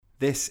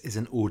This is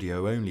an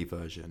audio-only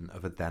version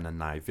of a Then and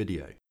Now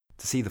video.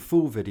 To see the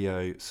full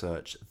video,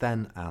 search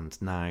Then and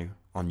Now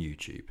on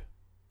YouTube.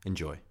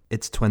 Enjoy.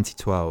 It's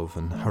 2012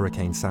 and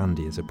Hurricane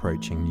Sandy is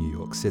approaching New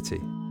York City.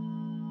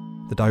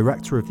 The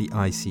director of the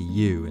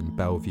ICU in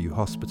Bellevue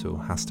Hospital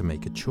has to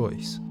make a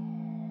choice.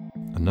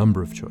 A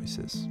number of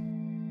choices.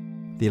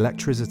 The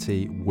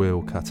electricity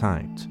will cut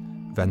out.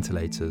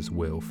 Ventilators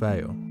will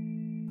fail.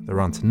 There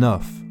aren't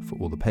enough for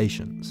all the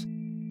patients.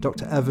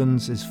 Dr.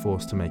 Evans is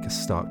forced to make a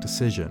stark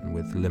decision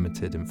with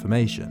limited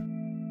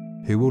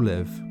information. Who will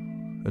live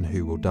and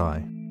who will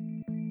die?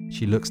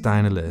 She looks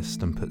down a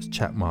list and puts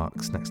check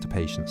marks next to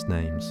patients'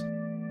 names.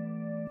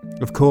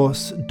 Of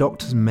course,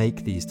 doctors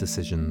make these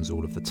decisions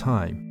all of the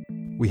time.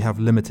 We have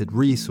limited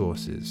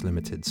resources,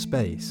 limited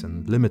space,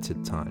 and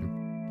limited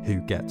time. Who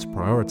gets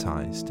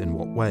prioritised, in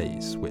what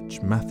ways,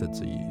 which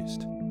methods are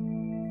used?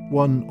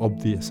 One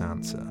obvious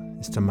answer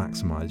is to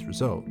maximise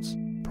results.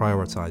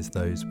 Prioritise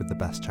those with the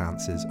best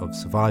chances of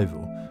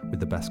survival, with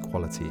the best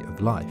quality of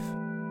life.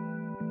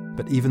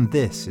 But even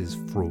this is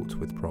fraught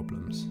with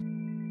problems.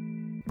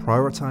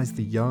 Prioritise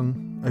the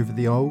young over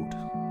the old,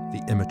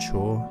 the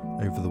immature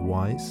over the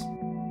wise?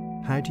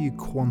 How do you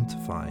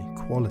quantify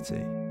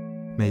quality?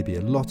 Maybe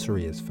a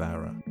lottery is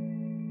fairer.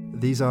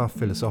 These are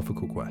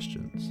philosophical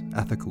questions,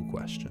 ethical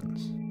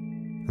questions.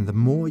 And the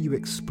more you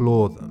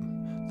explore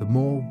them, the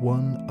more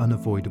one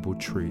unavoidable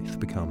truth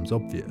becomes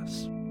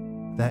obvious.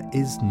 There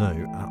is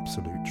no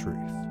absolute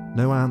truth,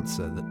 no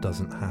answer that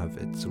doesn't have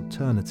its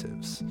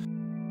alternatives.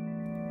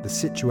 The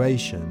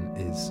situation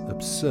is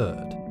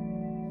absurd.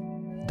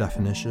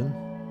 Definition: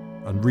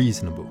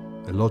 unreasonable,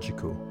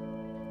 illogical,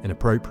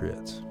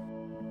 inappropriate.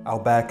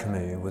 Albert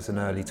Camus was an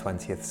early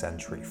 20th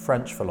century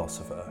French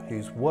philosopher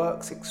whose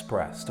works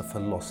expressed a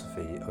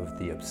philosophy of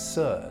the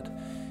absurd.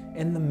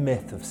 In The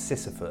Myth of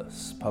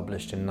Sisyphus,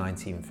 published in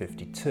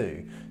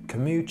 1952,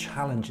 Camus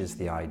challenges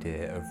the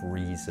idea of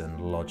reason,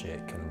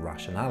 logic, and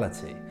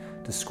rationality,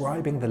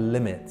 describing the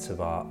limits of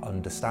our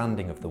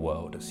understanding of the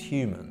world as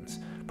humans,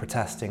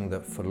 protesting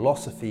that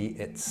philosophy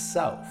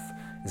itself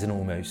is an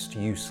almost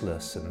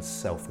useless and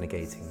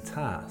self-negating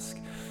task.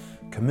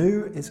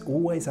 Camus is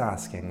always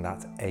asking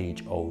that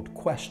age-old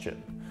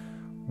question: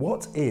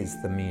 what is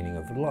the meaning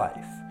of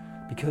life?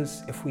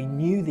 Because if we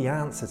knew the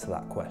answer to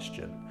that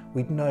question,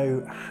 we'd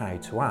know how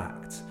to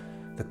act.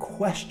 The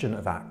question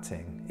of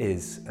acting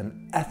is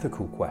an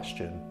ethical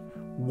question.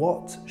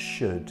 What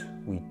should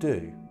we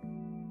do?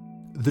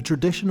 The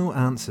traditional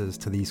answers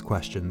to these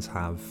questions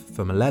have,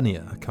 for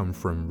millennia, come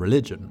from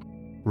religion.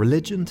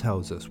 Religion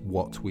tells us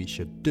what we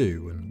should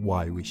do and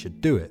why we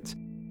should do it.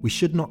 We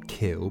should not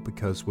kill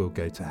because we'll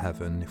go to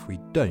heaven if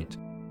we don't.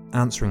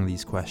 Answering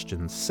these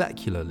questions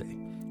secularly,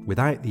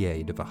 without the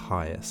aid of a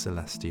higher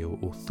celestial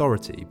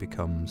authority,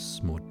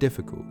 becomes more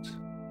difficult.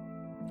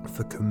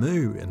 For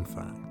Camus, in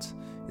fact,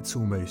 it's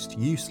almost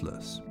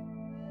useless.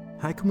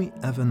 How can we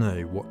ever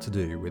know what to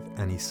do with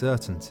any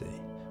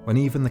certainty when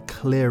even the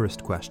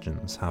clearest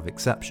questions have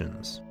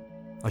exceptions?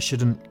 I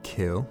shouldn't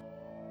kill.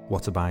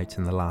 What about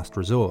in the last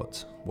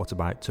resort? What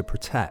about to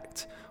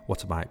protect?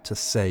 What about to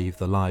save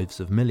the lives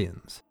of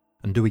millions?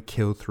 And do we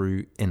kill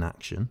through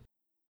inaction?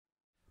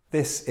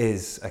 This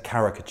is a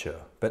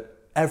caricature, but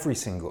every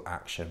single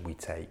action we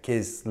take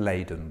is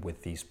laden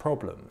with these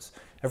problems.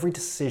 Every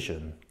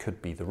decision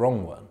could be the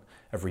wrong one.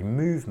 Every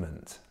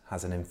movement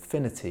has an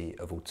infinity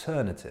of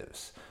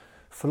alternatives.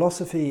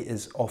 Philosophy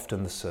is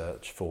often the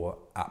search for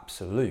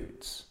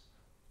absolutes,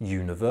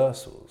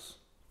 universals,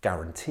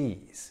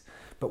 guarantees.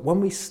 But when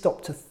we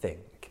stop to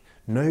think,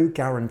 no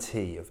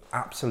guarantee of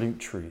absolute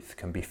truth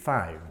can be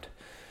found.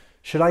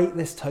 Should I eat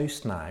this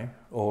toast now,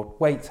 or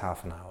wait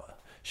half an hour?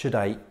 Should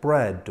I eat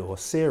bread or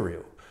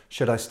cereal?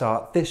 Should I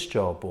start this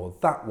job or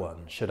that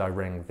one? Should I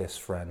ring this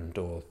friend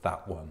or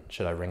that one?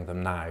 Should I ring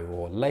them now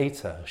or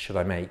later? Should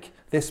I make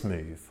this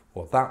move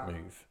or that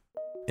move?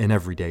 In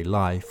everyday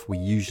life, we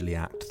usually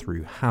act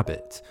through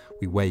habit.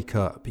 We wake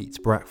up,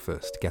 eat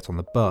breakfast, get on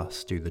the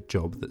bus, do the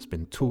job that's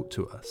been taught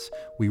to us.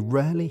 We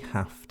rarely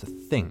have to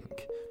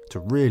think, to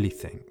really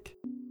think.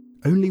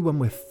 Only when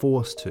we're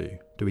forced to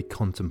do we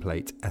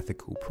contemplate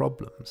ethical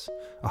problems.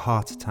 A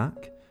heart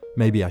attack?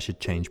 Maybe I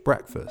should change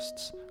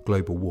breakfasts.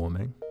 Global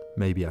warming?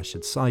 Maybe I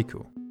should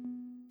cycle.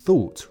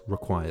 Thought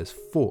requires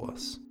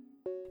force.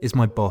 Is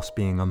my boss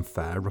being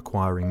unfair,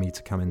 requiring me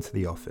to come into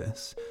the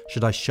office?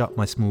 Should I shut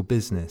my small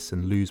business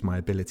and lose my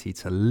ability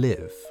to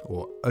live,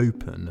 or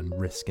open and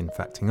risk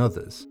infecting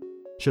others?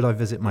 Should I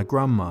visit my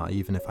grandma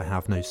even if I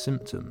have no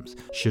symptoms?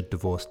 Should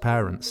divorced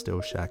parents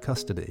still share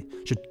custody?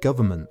 Should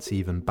governments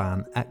even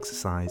ban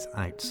exercise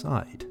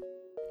outside?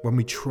 When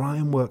we try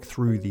and work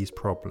through these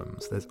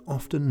problems, there's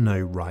often no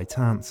right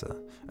answer,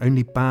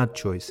 only bad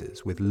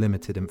choices with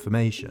limited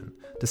information.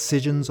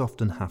 Decisions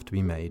often have to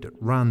be made at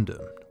random,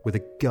 with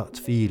a gut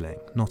feeling,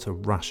 not a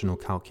rational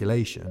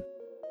calculation.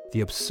 The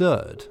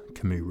absurd,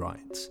 Camus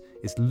writes,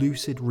 is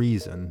lucid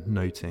reason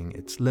noting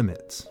its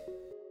limits.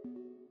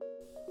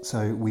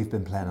 So we've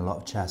been playing a lot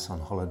of chess on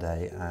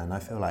holiday, and I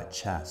feel like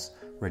chess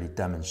really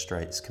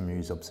demonstrates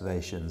Camus'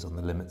 observations on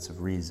the limits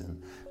of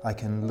reason. I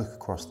can look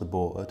across the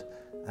board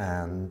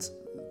and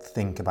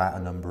think about a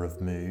number of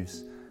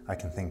moves. I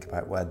can think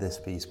about where this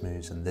piece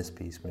moves and this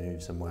piece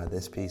moves and where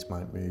this piece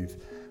might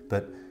move.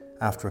 But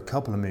after a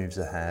couple of moves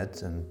ahead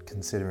and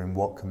considering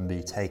what can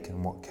be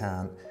taken, what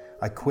can't,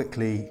 I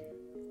quickly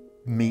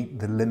meet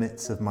the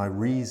limits of my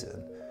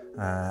reason.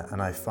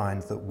 And I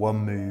find that one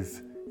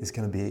move is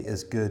going to be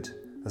as good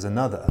as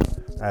another.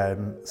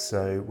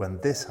 So when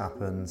this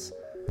happens,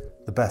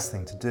 the best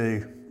thing to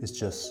do is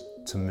just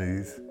to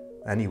move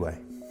anyway.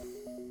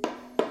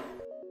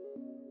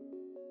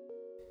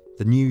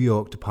 The New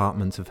York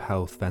Department of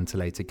Health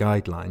ventilator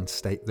guidelines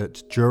state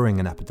that during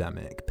an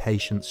epidemic,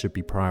 patients should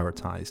be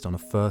prioritised on a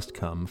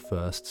first-come,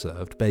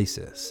 first-served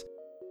basis.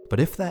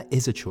 But if there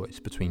is a choice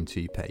between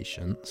two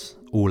patients,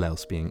 all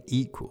else being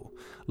equal,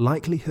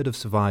 likelihood of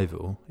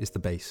survival is the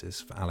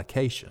basis for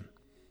allocation.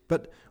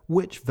 But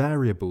which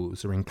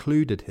variables are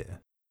included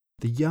here?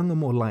 The young are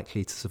more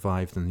likely to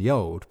survive than the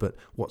old, but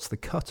what's the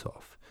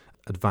cutoff?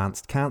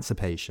 Advanced cancer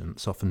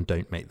patients often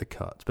don't make the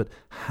cut, but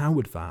how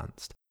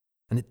advanced?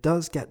 And it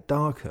does get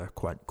darker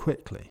quite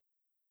quickly.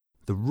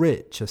 The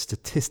rich are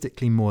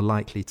statistically more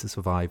likely to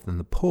survive than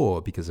the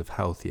poor because of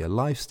healthier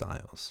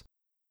lifestyles.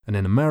 And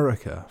in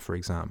America, for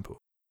example,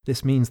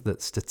 this means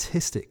that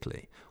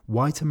statistically,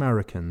 white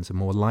Americans are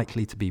more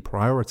likely to be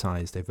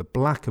prioritized over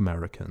black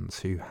Americans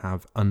who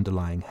have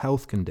underlying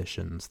health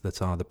conditions that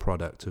are the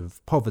product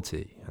of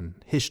poverty and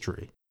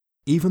history.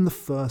 Even the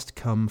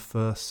first-come,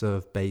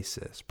 first-served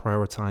basis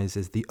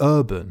prioritizes the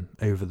urban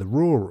over the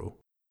rural.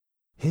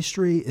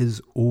 History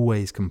is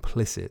always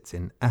complicit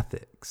in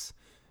ethics.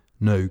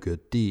 No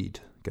good deed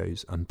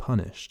goes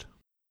unpunished.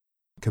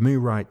 Camus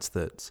writes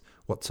that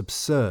what's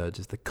absurd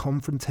is the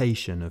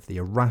confrontation of the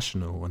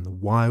irrational and the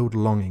wild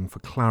longing for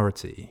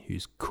clarity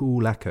whose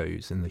cool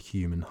echoes in the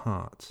human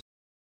heart.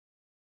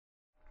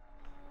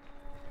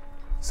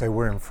 So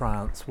we're in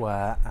France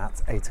where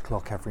at 8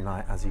 o'clock every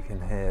night, as you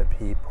can hear,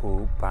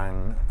 people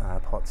bang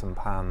pots and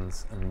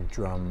pans and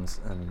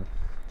drums and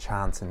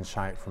chant and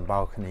shout from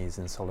balconies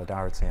in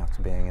solidarity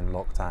after being in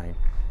lockdown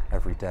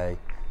every day.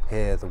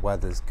 Here the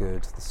weather's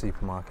good, the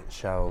supermarket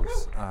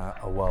shelves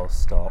are well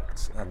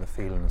stocked and the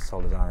feeling of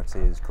solidarity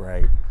is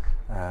great.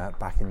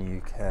 Back in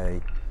the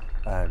UK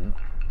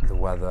the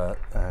weather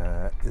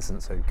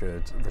isn't so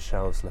good, the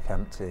shelves look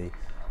empty,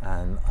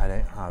 and I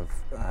don't have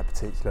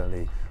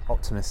particularly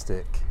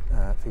optimistic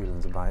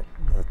feelings about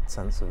the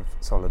sense of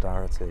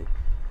solidarity,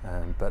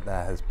 but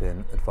there has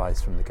been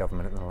advice from the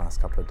government in the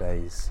last couple of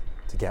days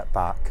to get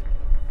back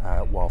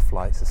while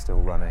flights are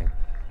still running.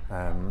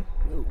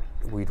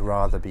 We'd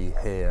rather be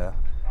here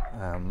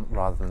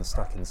rather than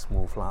stuck in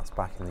small flats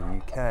back in the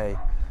UK,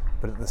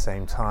 but at the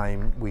same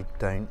time we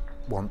don't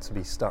want to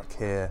be stuck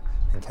here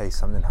in case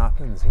something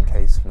happens, in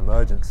case of an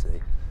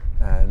emergency,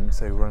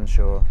 so we're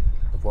unsure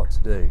of what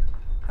to do.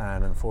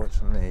 And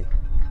unfortunately,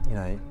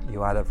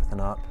 you add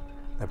everything up,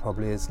 there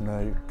probably is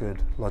no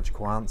good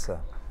logical answer.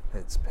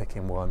 It's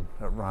picking one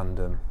at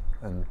random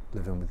and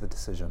living with the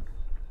decision.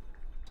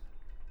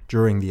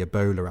 During the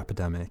Ebola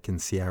epidemic in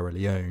Sierra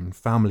Leone,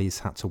 families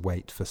had to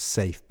wait for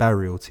safe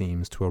burial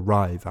teams to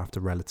arrive after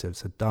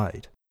relatives had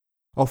died.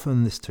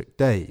 Often this took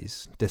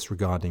days,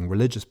 disregarding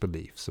religious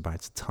beliefs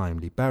about a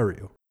timely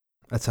burial.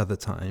 At other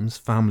times,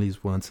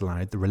 families weren't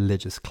allowed the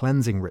religious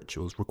cleansing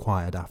rituals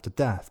required after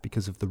death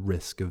because of the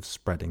risk of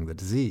spreading the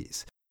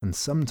disease. And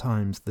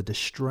sometimes the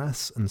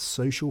distress and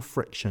social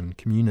friction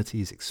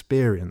communities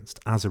experienced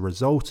as a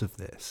result of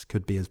this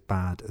could be as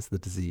bad as the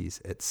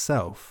disease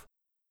itself.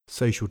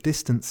 Social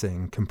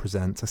distancing can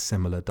present a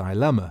similar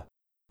dilemma.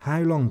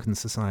 How long can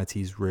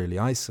societies really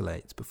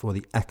isolate before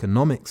the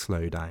economic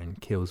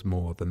slowdown kills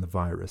more than the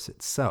virus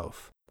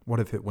itself? What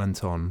if it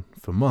went on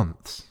for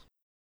months?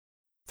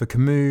 For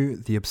Camus,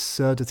 the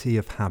absurdity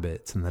of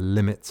habit and the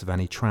limits of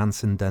any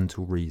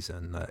transcendental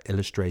reason are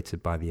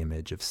illustrated by the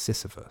image of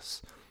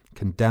Sisyphus,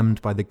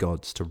 condemned by the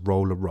gods to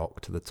roll a rock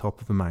to the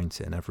top of a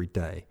mountain every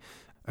day,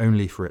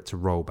 only for it to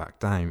roll back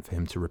down for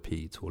him to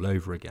repeat all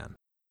over again.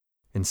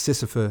 In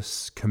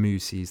Sisyphus,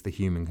 Camus sees the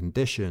human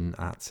condition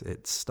at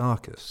its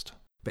starkest,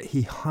 but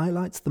he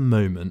highlights the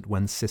moment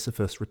when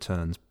Sisyphus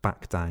returns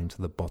back down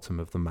to the bottom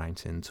of the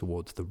mountain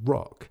towards the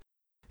rock.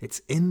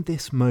 It's in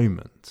this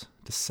moment,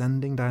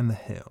 descending down the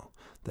hill,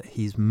 that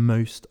he's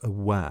most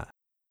aware,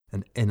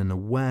 and in an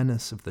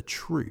awareness of the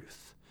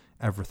truth,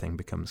 everything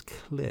becomes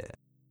clear.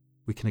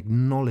 We can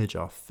acknowledge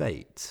our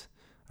fate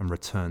and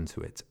return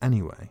to it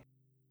anyway.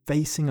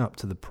 Facing up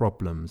to the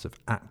problems of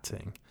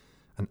acting,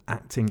 and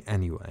acting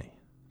anyway,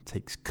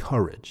 takes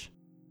courage.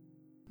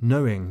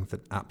 Knowing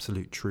that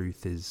absolute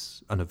truth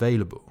is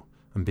unavailable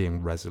and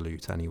being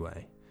resolute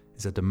anyway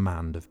is a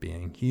demand of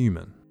being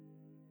human.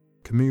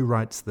 Camus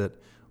writes that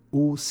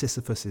all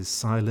Sisyphus's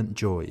silent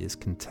joy is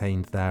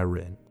contained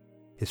therein.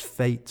 His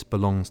fate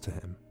belongs to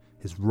him.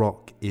 His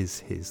rock is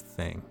his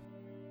thing.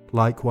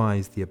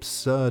 Likewise, the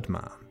absurd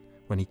man,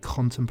 when he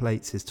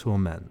contemplates his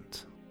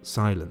torment,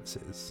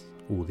 silences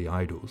all the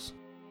idols.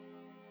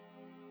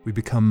 We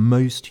become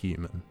most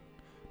human,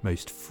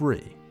 most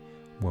free,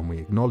 when we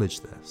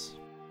acknowledge this.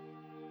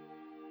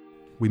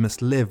 We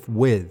must live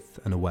with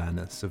an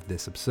awareness of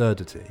this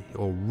absurdity,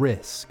 or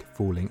risk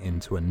falling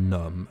into a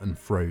numb and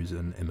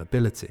frozen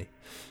immobility.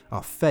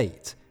 Our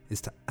fate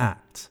is to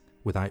act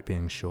without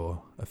being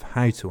sure of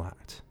how to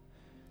act.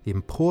 The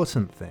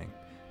important thing,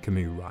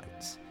 Camus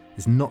writes,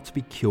 is not to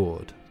be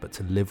cured, but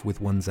to live with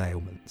one's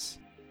ailments.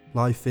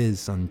 Life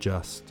is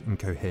unjust,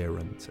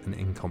 incoherent, and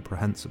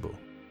incomprehensible.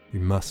 We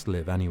must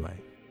live anyway.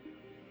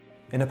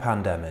 In a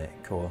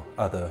pandemic or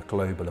other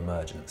global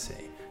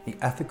emergency, the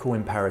ethical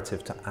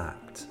imperative to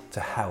act, to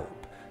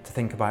help, to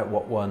think about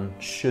what one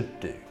should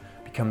do,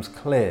 becomes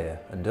clear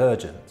and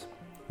urgent.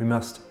 We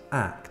must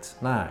act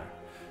now.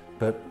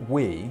 But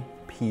we,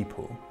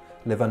 people,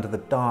 live under the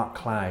dark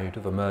cloud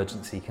of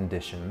emergency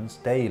conditions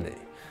daily.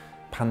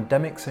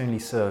 Pandemics only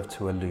serve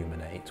to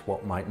illuminate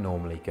what might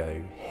normally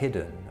go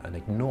hidden and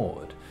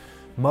ignored.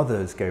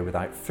 Mothers go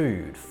without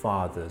food,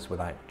 fathers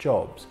without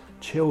jobs,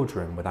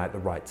 children without the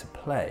right to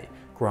play,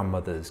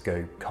 grandmothers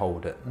go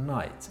cold at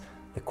night.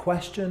 The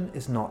question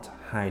is not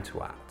how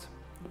to act,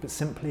 but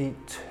simply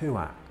to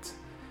act.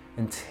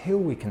 Until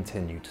we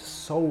continue to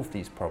solve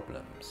these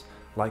problems,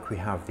 like we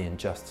have the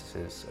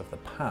injustices of the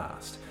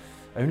past,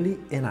 only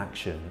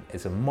inaction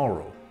is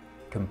immoral.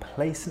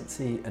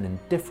 Complacency and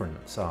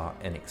indifference are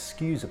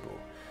inexcusable.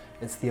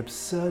 It's the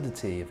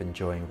absurdity of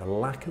enjoying the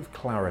lack of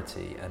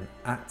clarity and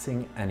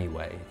acting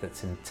anyway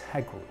that's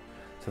integral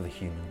to the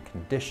human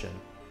condition.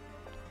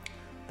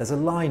 There's a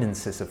line in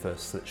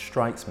Sisyphus that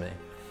strikes me.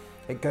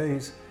 It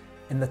goes,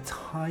 "In the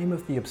time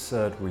of the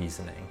absurd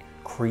reasoning,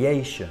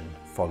 creation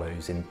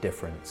follows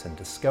indifference and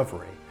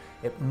discovery.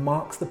 It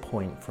marks the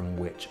point from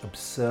which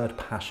absurd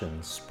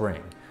passions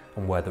spring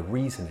and where the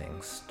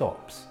reasoning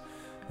stops."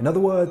 In other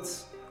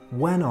words,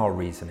 when our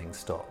reasoning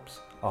stops,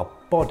 our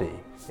body,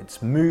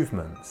 its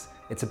movements,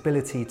 its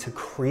ability to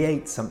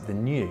create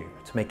something new,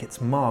 to make its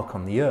mark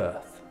on the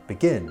earth,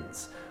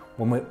 begins.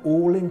 When we're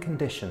all in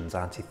conditions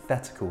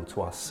antithetical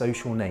to our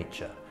social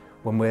nature,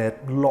 when we're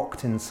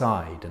locked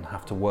inside and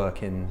have to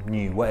work in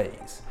new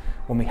ways,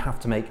 when we have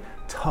to make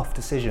tough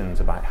decisions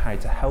about how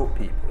to help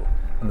people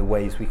and the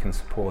ways we can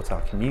support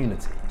our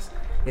communities.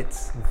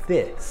 It's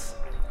this,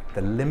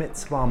 the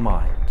limits of our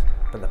mind,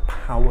 but the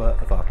power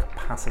of our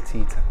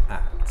capacity to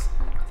act,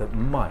 that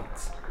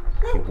might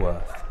be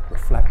worth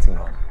reflecting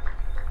on.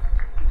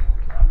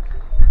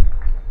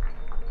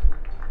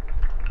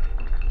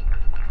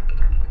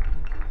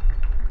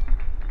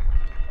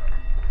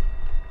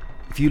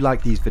 If you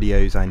like these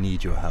videos, I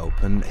need your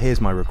help, and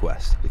here's my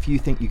request. If you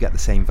think you get the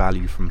same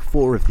value from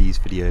 4 of these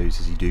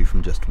videos as you do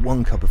from just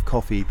 1 cup of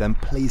coffee, then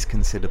please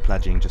consider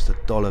pledging just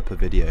 $1 per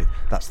video.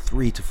 That's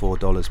 $3 to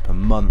 $4 per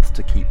month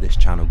to keep this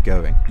channel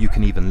going. You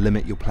can even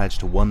limit your pledge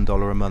to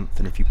 $1 a month,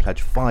 and if you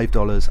pledge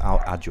 $5,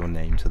 I'll add your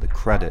name to the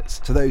credits.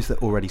 To those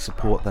that already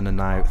support Then and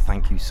Now,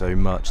 thank you so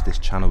much. This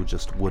channel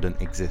just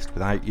wouldn't exist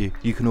without you.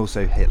 You can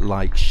also hit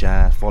like,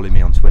 share, follow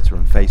me on Twitter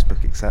and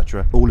Facebook,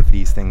 etc. All of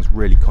these things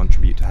really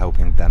contribute to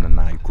helping Then and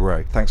Now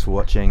grow. Thanks for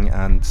watching,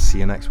 and see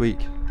you next week.